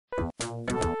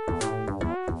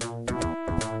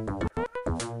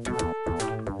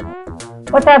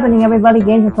What's happening, everybody?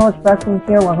 Games and Soul Expressions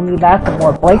here. Welcome you back for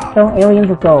more Blake Stone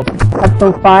Aliens of Gold.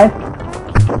 Episode 5.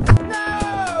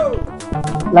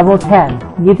 No! Level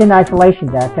 10. Mutant Isolation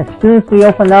Deck. As soon as we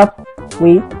open up,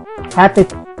 we had to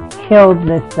kill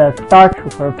this Star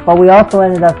Trooper, but we also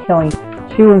ended up killing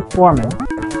 2 informants.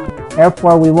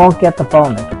 Therefore, we won't get the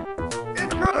bonus.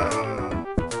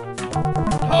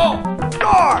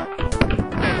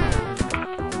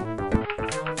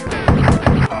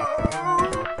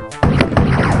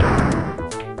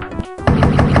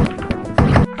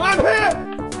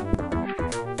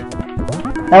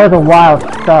 That was a wild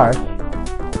start.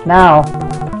 Now,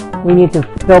 we need to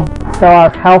fill our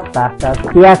health back up.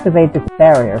 Deactivate this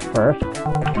barrier first.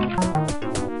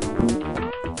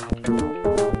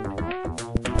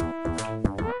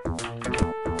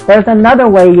 There's another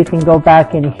way you can go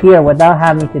back in here without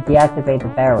having to deactivate the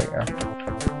barrier.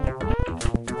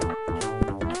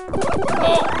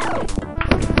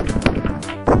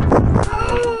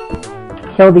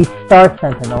 Kill these Star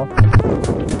Sentinels.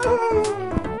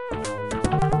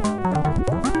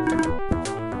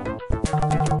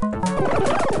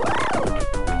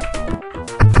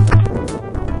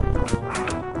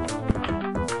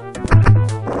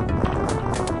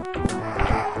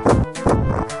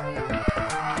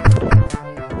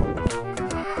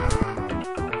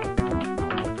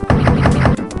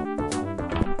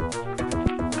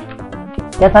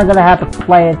 Guess I'm gonna have to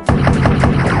play it.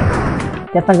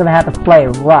 Guess I'm gonna have to play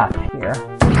rough here.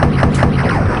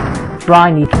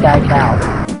 Drawing these guys out.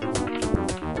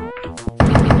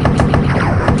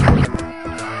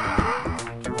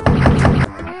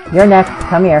 You're next.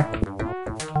 Come here.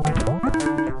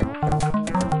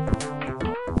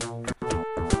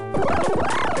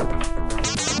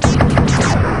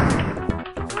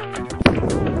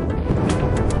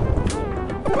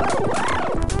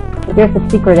 Here's the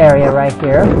secret area right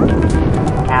here.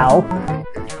 Ow.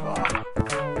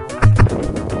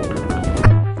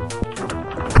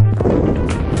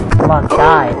 Come on,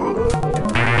 die.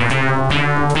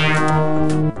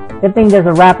 Good thing there's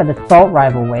a rapid assault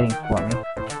rifle waiting for me.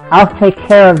 I'll take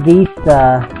care of these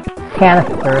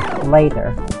canisters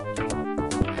later.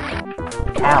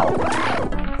 Ow.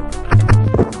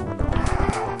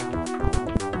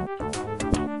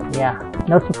 Yeah,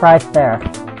 no surprise there.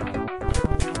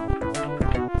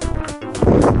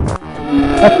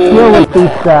 Let's deal with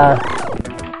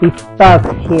these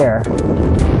thugs here.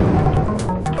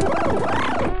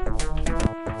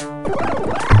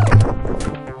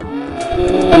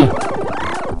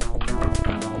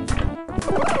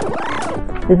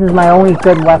 This is my only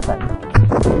good weapon.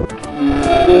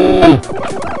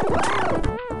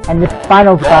 And this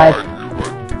final guy...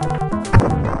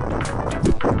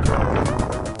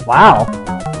 Wow!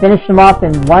 Finished him off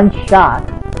in one shot.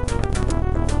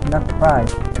 Not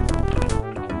surprised.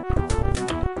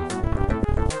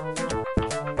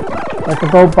 There's a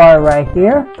gold bar right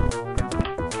here.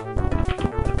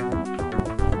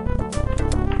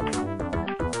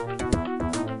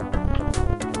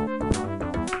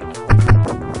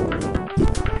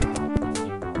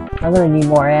 I'm gonna need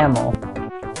more ammo.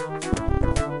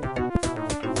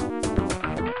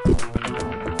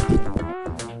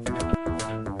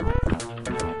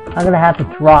 I'm gonna have to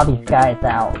draw these guys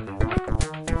out.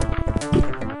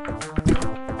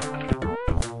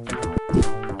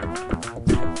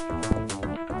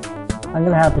 I'm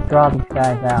gonna have to draw these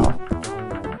guys out.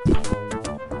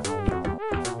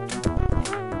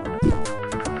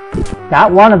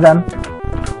 Got one of them.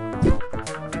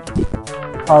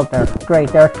 Oh, they're great.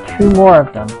 There are 2 more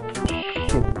of them.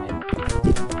 Shoot.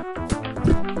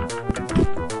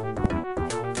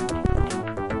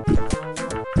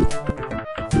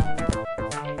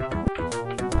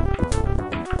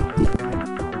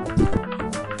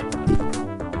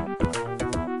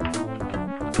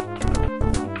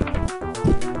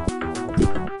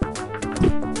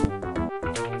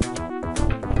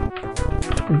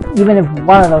 Even if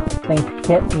one of those things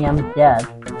hit me, I'm dead.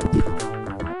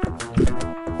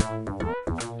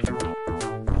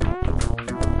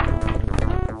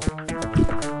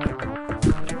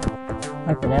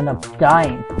 I could end up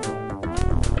dying.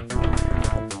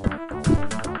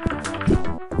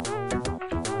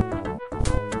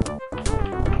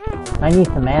 I need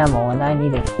some ammo, and I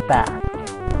need it fast.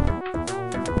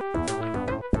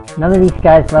 None of these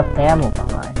guys left ammo behind.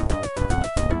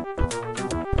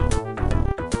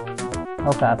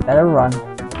 Okay, better run.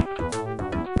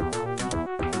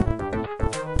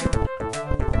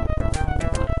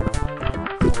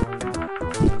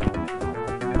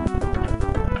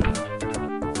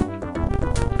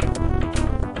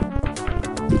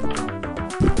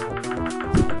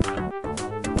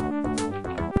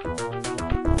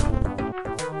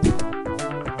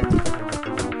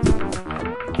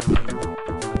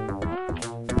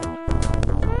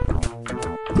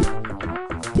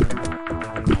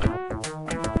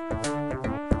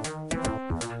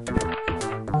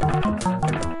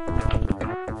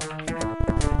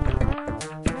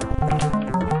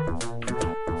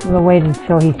 gonna wait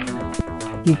until he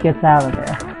gets out of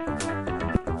there.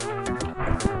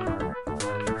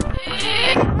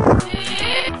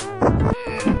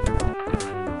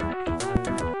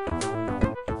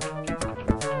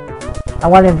 I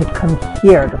want him to come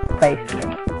here to face me.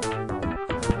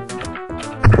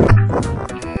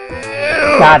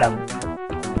 Got him.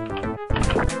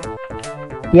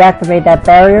 Deactivate that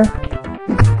barrier.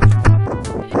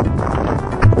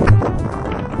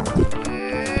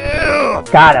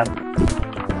 Got him.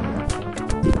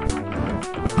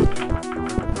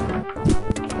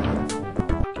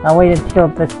 Now wait until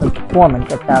this informant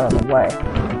gets out of the way.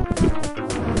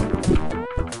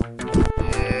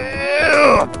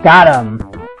 Got him.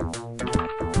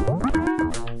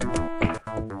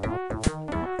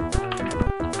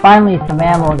 Finally, some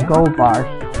ammo and gold bars.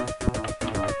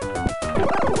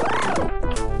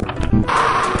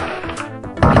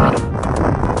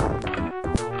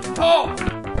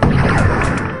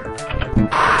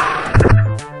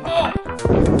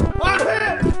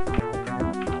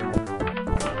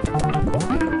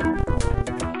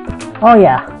 Oh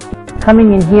yeah,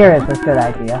 coming in here is a good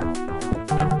idea.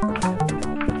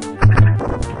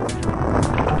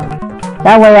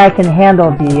 That way I can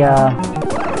handle the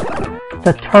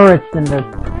turrets in the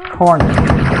corner.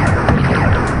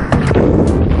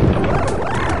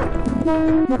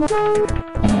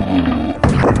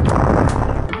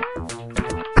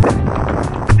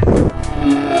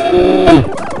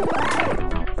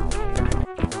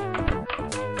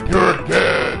 You're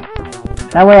dead.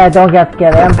 That way I don't get to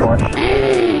get ambushed.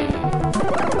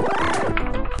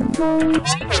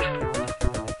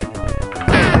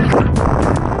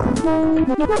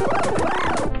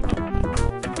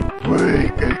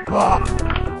 Wake up.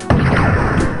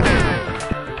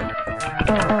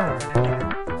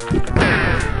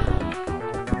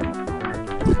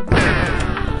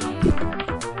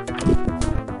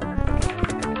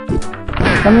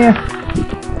 Come here.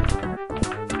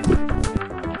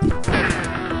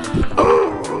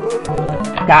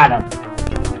 Got him.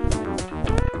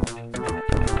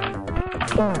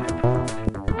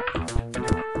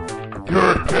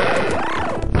 You're dead.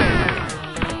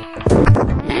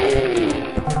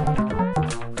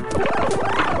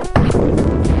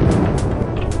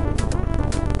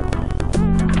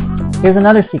 Here's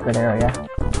another secret area.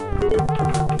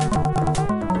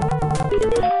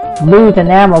 Loot and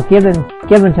ammo given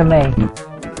to me.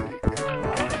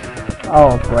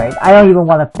 Oh great. I don't even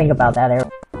want to think about that area.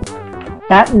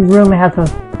 That room has a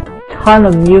ton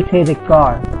of mutated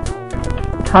guards.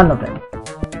 Ton of it.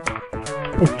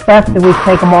 It's best if we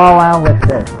take them all out with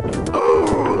this.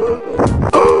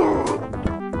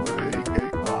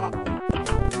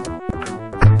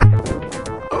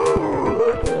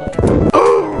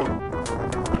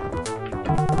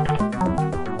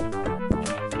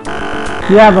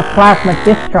 You have a plasma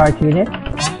discharge unit.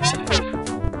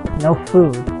 No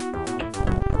food.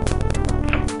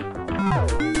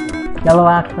 Yellow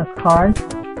access card.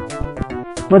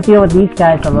 We'll deal with these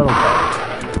guys a little bit.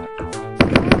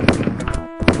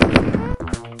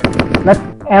 Let's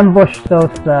ambush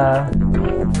those,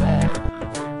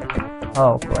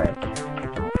 Oh, great.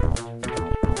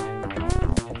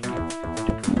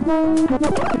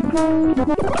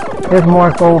 There's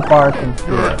more gold bars in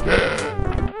here.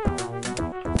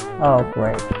 Oh,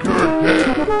 great.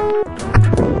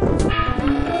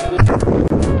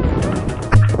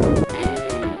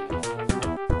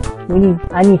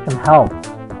 I need some help.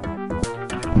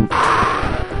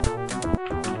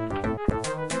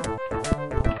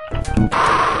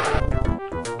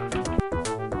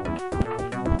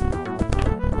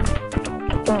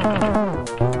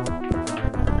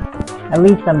 At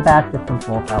least I'm back to some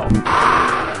full health.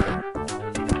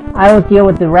 I will deal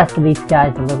with the rest of these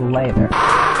guys a little later.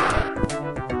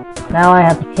 Now I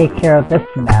have to take care of this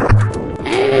map.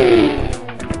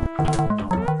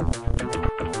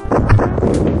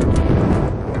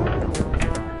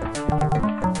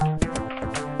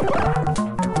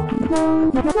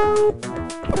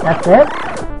 That's it?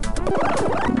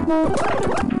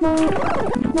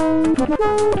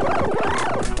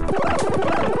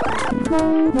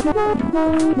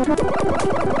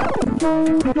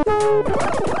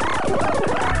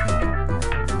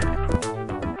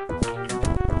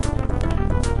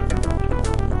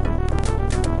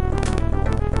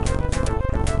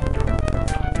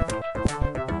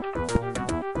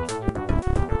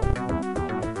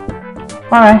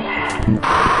 Alright.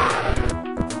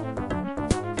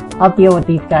 I'll deal with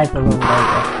these guys a little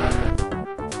later.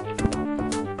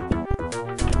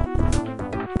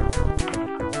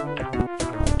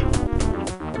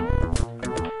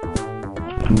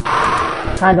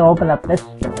 Time to open up this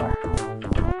door.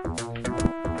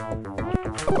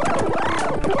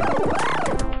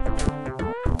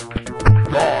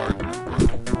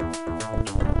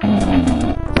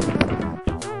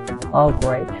 Oh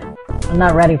great. I'm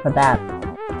not ready for that.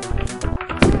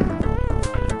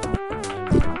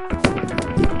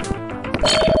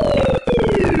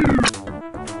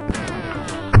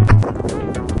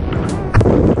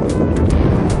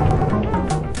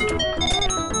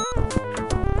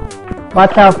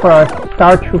 Watch out for a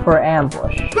Star Trooper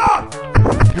ambush. Stop!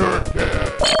 You're dead.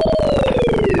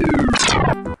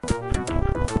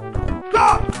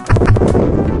 Stop!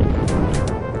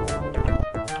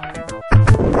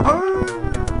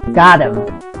 Got him.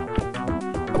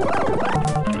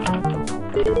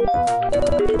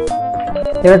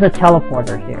 There's a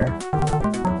teleporter here.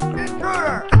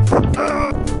 Intruder!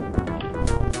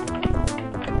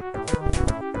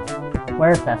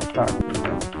 Where's that Star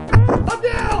Trooper? I'm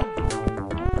down!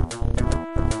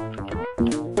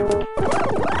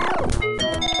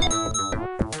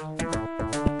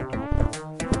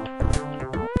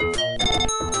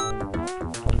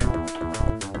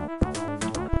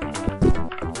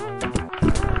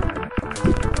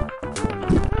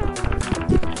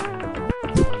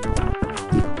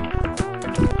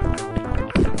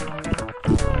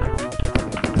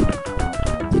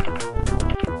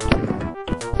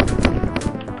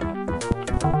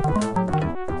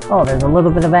 Oh, there's a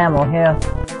little bit of ammo here.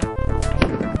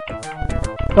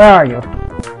 Where are you?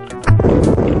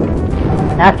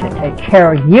 That should take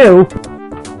care of you!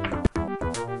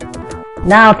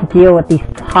 Now to deal with these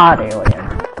pod aliens.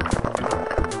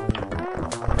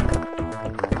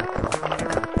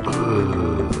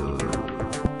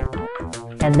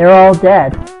 And they're all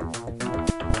dead.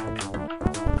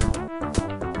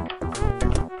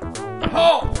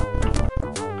 Oh!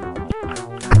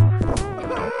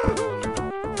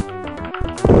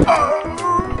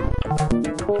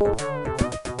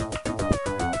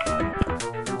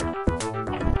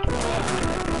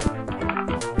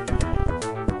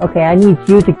 Okay, I need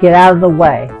you to get out of the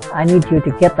way. I need you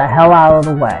to get the hell out of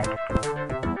the way.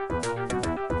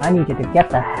 I need you to get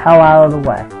the hell out of the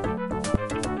way.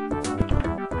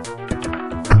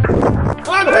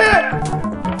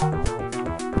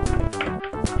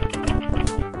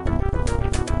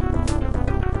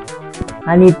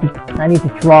 I'm hit! I need to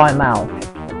draw him out.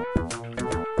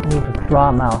 I need to draw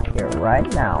him out here right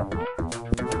now.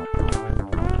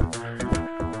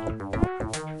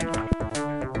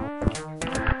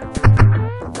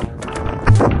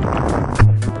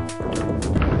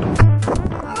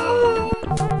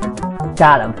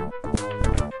 Got him.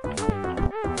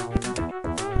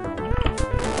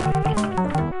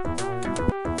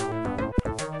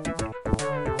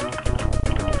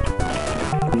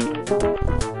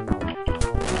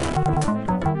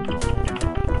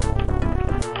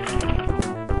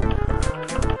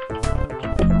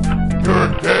 You're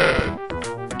dead.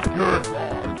 You're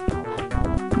gone.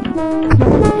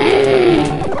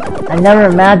 I never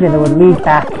imagined it would lead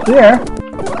back here.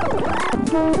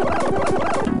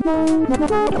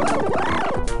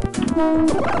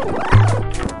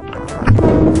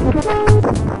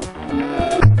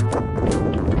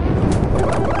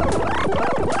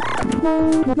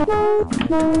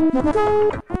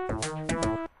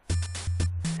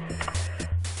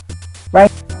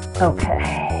 Right?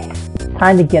 Okay.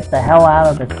 Time to get the hell out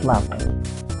of this level.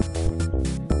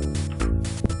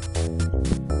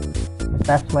 The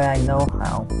best way I know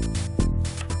how.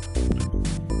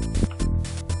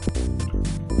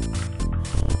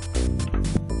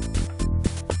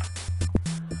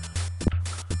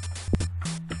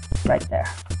 Right there.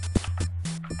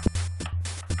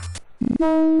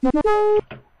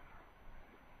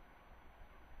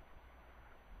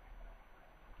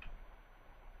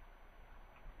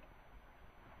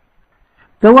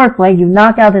 Good work, Blake. You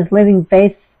knocked out his living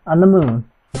face on the moon.